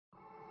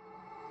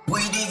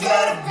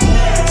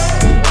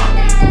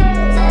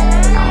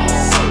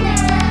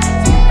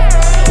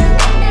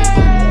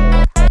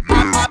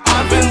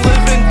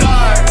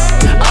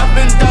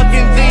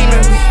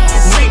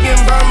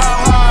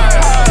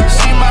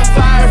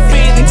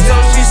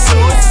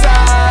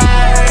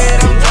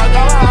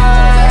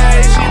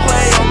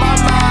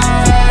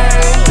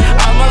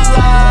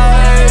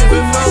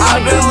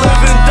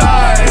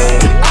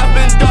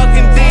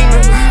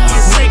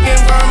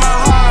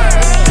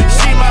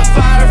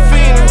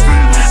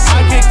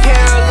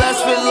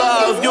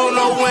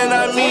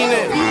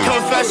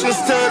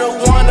Confessions to the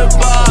one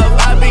above.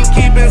 I've been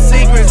keeping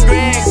secrets,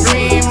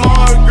 green,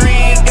 more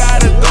green.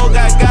 Gotta go,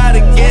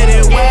 gotta get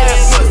it. When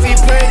that pussy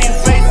pretty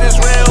face is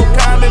real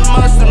common,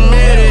 must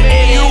admit it.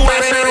 You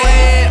wasn't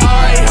laying,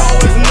 alright, ho,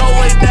 there's no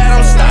way that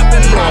I'm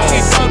stopping now.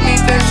 She told me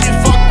that she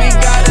fucked me,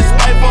 got his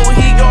spiteful,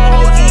 he gon'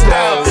 hold you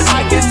down.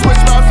 I can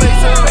switch my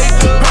face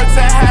to perks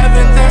of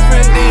having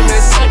different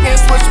demons. I can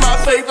switch my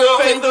faith to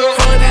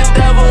for the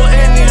devil,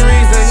 any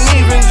reason,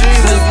 even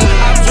Jesus.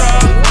 I'm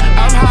drunk,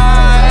 I'm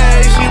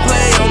high, she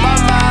play on my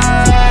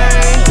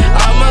mind.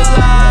 I'm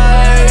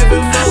alive,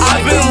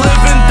 I've been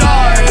living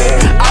dark,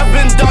 I've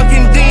been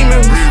ducking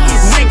demons.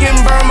 We can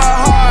burn my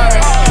heart,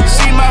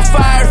 she my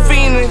fire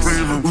phoenix.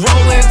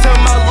 Roll into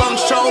my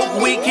lungs choke,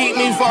 we keep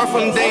me far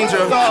from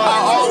danger. I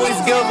always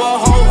give a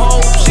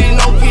hope, she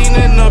know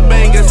Keenin the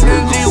banger.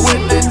 Stingy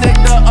with the dick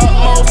the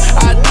utmost,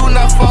 I do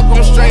not fuck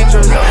on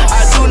strangers.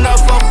 I do not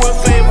fuck with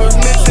favors,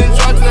 mixing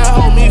drugs that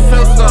help me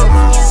feel stuff.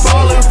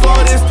 Falling for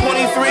this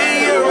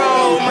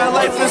 23-year-old, my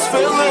life is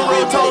feeling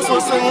real toast.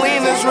 With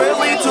Celine is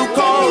really too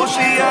cold,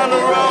 she on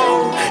the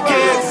road.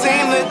 Can't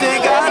seem to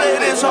dig out of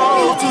this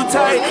hole, too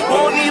tight,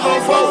 won't even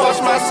wash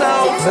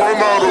myself. Run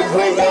out of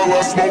road while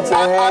I smoke for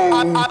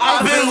home.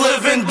 I've been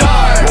living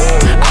dark,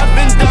 I've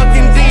been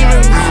ducking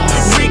demons.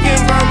 We can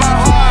burn my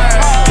heart,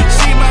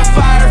 she my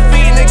fire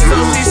phoenix, so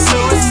she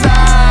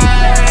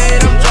suicide.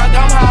 I'm drunk,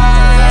 I'm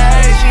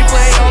high, she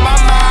play on my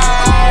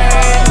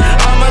mind.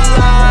 I'm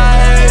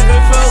alive,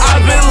 it feels like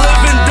I've been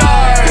living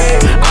dark,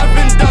 I've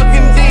been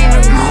ducking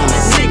demons.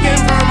 We can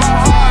burn my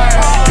heart,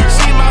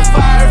 she my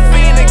fire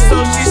phoenix, so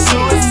she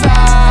suicide.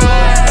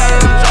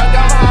 I'm drunk,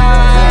 I'm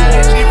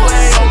high, she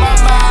play on my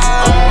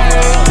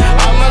mind.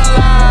 I'm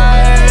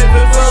alive,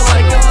 it feels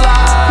like a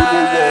lie.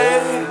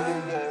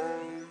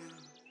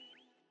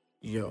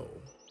 Yo,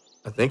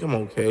 I think I'm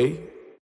okay.